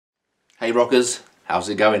Hey rockers, how's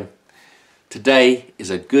it going? Today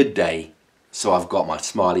is a good day, so I've got my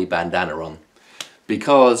smiley bandana on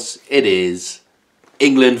because it is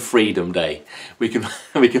England Freedom Day. We can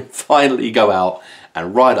finally go out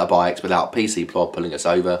and ride our bikes without PC Plod pulling us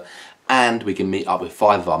over, and we can meet up with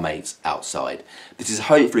 5 of our mates outside. This is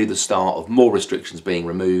hopefully the start of more restrictions being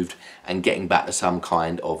removed and getting back to some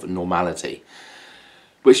kind of normality.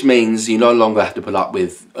 Which means you no longer have to put up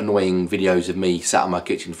with annoying videos of me sat on my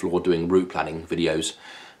kitchen floor doing route planning videos.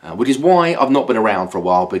 Which is why I've not been around for a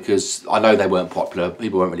while, because I know they weren't popular,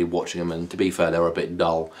 people weren't really watching them, and to be fair, they were a bit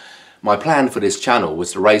dull. My plan for this channel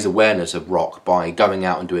was to raise awareness of ROC by going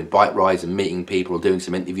out and doing bike rides and meeting people, doing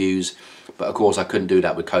some interviews, but of course I couldn't do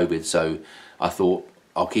that with COVID, so I thought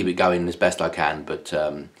I'll keep it going as best I can, but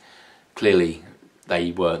clearly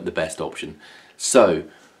they weren't the best option. So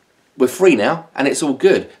we're free now and it's all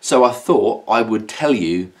good, so I thought I would tell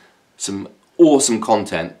you some awesome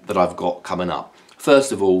content that I've got coming up.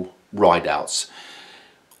 First of all, ride outs.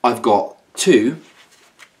 I've got 2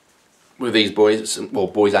 with these boys, well,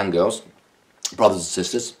 boys and girls, brothers and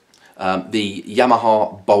sisters, the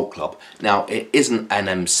Yamaha Bolt Club. Now, it isn't an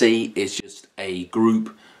MC, it's just a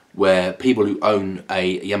group where people who own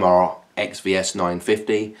a Yamaha XVS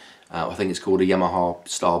 950, I think it's called a Yamaha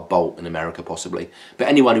Star Bolt in America possibly, but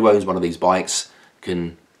anyone who owns one of these bikes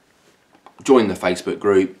can join the Facebook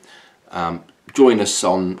group, join us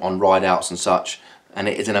on ride outs and such, and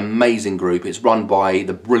it is an amazing group. It's run by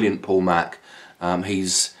the brilliant Paul Mack.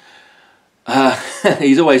 He's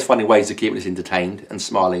always finding ways to keep us entertained and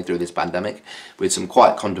smiling through this pandemic with some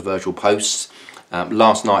quite controversial posts.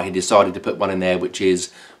 Last night he decided to put one in there which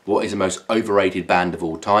is what is the most overrated band of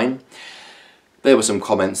all time. There were some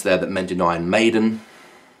comments there that mentioned Iron Maiden.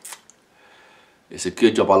 It's a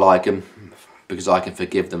good job I like them because I can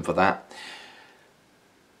forgive them for that.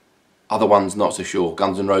 Other ones not so sure.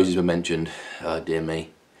 Guns N' Roses were mentioned. Oh dear me.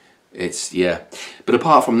 It's, yeah. But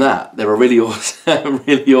apart from that, they're a really awesome,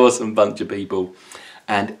 really awesome bunch of people.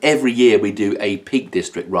 And every year we do a Peak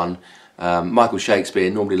District run. Michael Shakespeare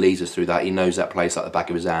normally leads us through that. He knows that place like the back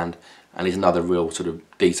of his hand. And he's another real sort of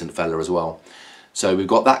decent fella as well. So we've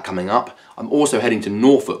got that coming up. I'm also heading to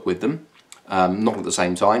Norfolk with them. Not at the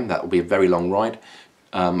same time. That will be a very long ride.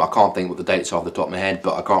 I can't think what the dates are off the top of my head,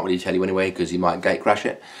 but I can't really tell you anyway because you might gate crash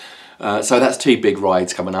it. So that's 2 big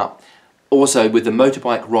rides coming up. Also with the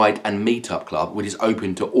Motorbike Ride and Meetup Club, which is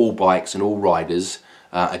open to all bikes and all riders,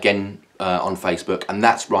 again on Facebook, and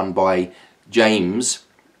that's run by James.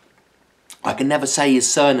 I can never say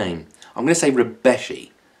his surname. I'm going to say Rebesci.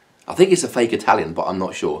 I think it's a fake Italian, but I'm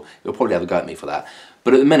not sure. He'll probably have a go at me for that.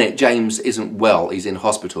 But at the minute, James isn't well. He's in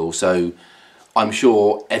hospital, so I'm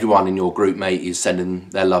sure everyone in your group, mate, is sending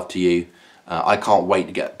their love to you. I can't wait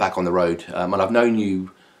to get back on the road. And I've known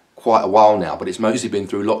you quite a while now, but it's mostly been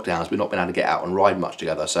through lockdowns. We've not been able to get out and ride much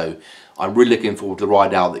together, so I'm really looking forward to the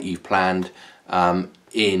ride out that you've planned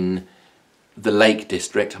in the Lake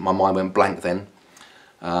District. My mind went blank then.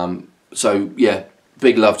 So yeah,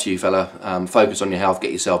 big love to you, fella. Focus on your health,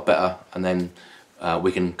 get yourself better, and then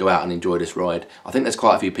we can go out and enjoy this ride. I think there's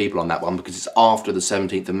quite a few people on that one because it's after the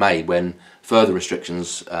 17th of May when further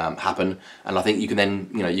restrictions happen, and I think you can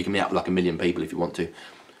then, you know, you can meet up with like 1 million people if you want to.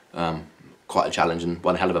 Quite a challenge and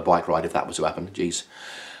one hell of a bike ride if that was to happen, jeez.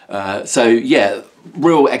 So yeah,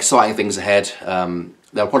 real exciting things ahead.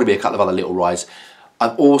 There'll probably be a couple of other little rides.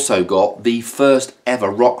 I've also got the first ever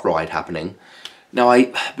ROC ride happening. Now,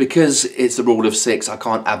 because it's the rule of 6, I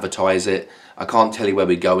can't advertise it, I can't tell you where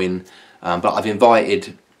we're going, but I've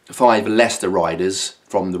invited 5 Leicester riders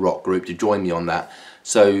from the ROC group to join me on that.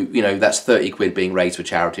 So, you know, that's 30 quid being raised for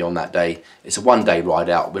charity on that day. It's a 1-day ride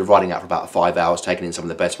out. We're riding out for about 5 hours, taking in some of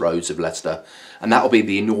the best roads of Leicester. And that will be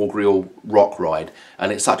the inaugural ROC ride.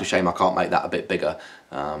 And it's such a shame I can't make that a bit bigger.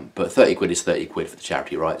 But 30 quid is 30 quid for the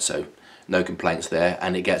charity, right? So no complaints there.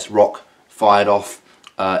 And it gets ROC fired off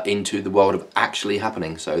into the world of actually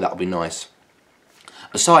happening. So that'll be nice.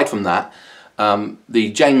 Aside from that,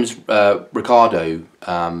 the James Ricardo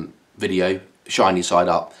video, Shiny Side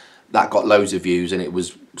Up, that got loads of views and it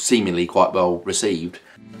was seemingly quite well received.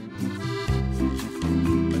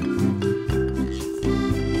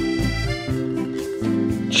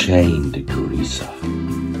 Chain degreaser.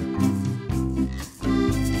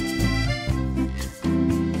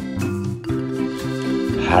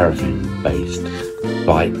 Paraffin based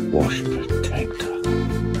bike wash protector.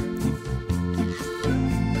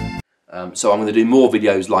 So I'm going to do more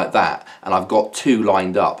videos like that, and I've got 2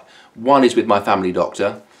 lined up. One is with my family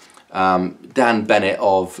doctor, Dan Bennett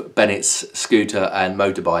of Bennett's Scooter and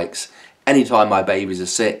Motorbikes. Anytime my babies are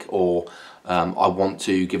sick or I want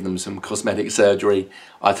to give them some cosmetic surgery.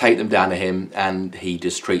 I take them down to him and he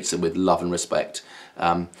just treats them with love and respect.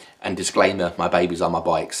 And disclaimer, my babies are my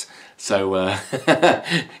bikes. So,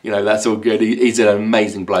 you know, that's all good. He's an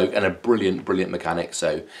amazing bloke and a brilliant, brilliant mechanic.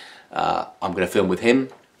 So I'm going to film with him.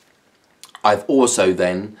 I've also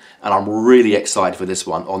then, and I'm really excited for this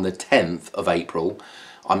one, on the 10th of April,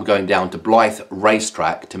 I'm going down to Blythe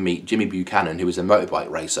Racetrack to meet Jimmy Buchanan, who is a motorbike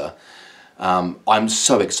racer. I'm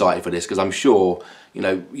so excited for this because I'm sure, you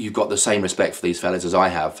know, you've got the same respect for these fellas as I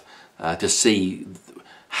have, to see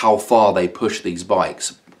how far they push these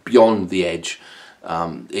bikes beyond the edge.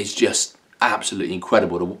 It's just absolutely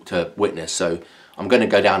incredible to witness. So I'm going to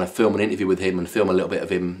go down and film an interview with him and film a little bit of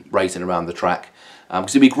him racing around the track.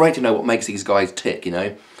 Because it'd be great to know what makes these guys tick, you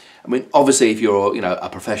know. I mean, obviously, if you're, you know, a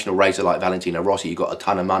professional racer like Valentino Rossi, you've got a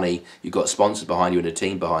ton of money, you've got sponsors behind you and a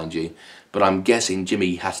team behind you. But I'm guessing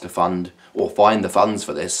Jimmy has to fund or find the funds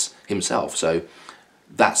for this himself. So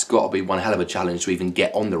that's got to be one hell of a challenge to even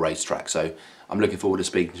get on the racetrack. So I'm looking forward to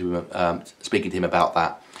speaking to him about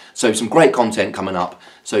that. So some great content coming up.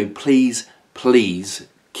 So please, please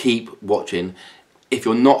keep watching. If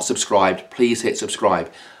you're not subscribed, please hit subscribe.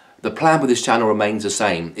 The plan with this channel remains the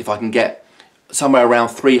same. If I can get somewhere around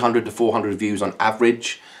 300 to 400 views on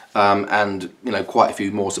average, and you know, quite a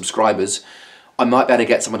few more subscribers, I might be able to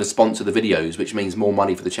get someone to sponsor the videos, which means more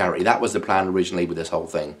money for the charity. That was the plan originally with this whole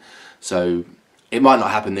thing. So it might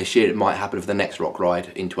not happen this year, it might happen for the next rock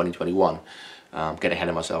ride in 2021. Getting ahead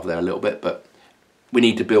of myself there a little bit, but we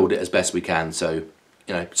need to build it as best we can. So,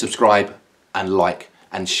 you know, subscribe and like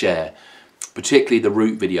and share, particularly the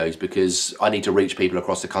route videos, because I need to reach people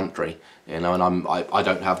across the country, you know, and I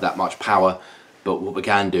don't have that much power, but what we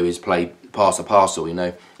can do is play pass a parcel, you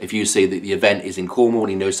know. If you see that the event is in Cornwall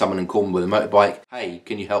and you know someone in Cornwall with a motorbike, hey,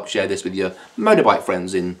 can you help share this with your motorbike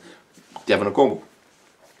friends in Devon or Cornwall?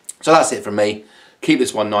 So that's it from me. Keep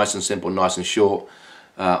this one nice and simple, nice and short.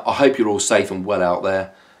 I hope you're all safe and well out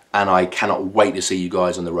there, and I cannot wait to see you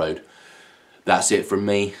guys on the road. That's it from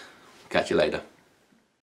me. Catch you later.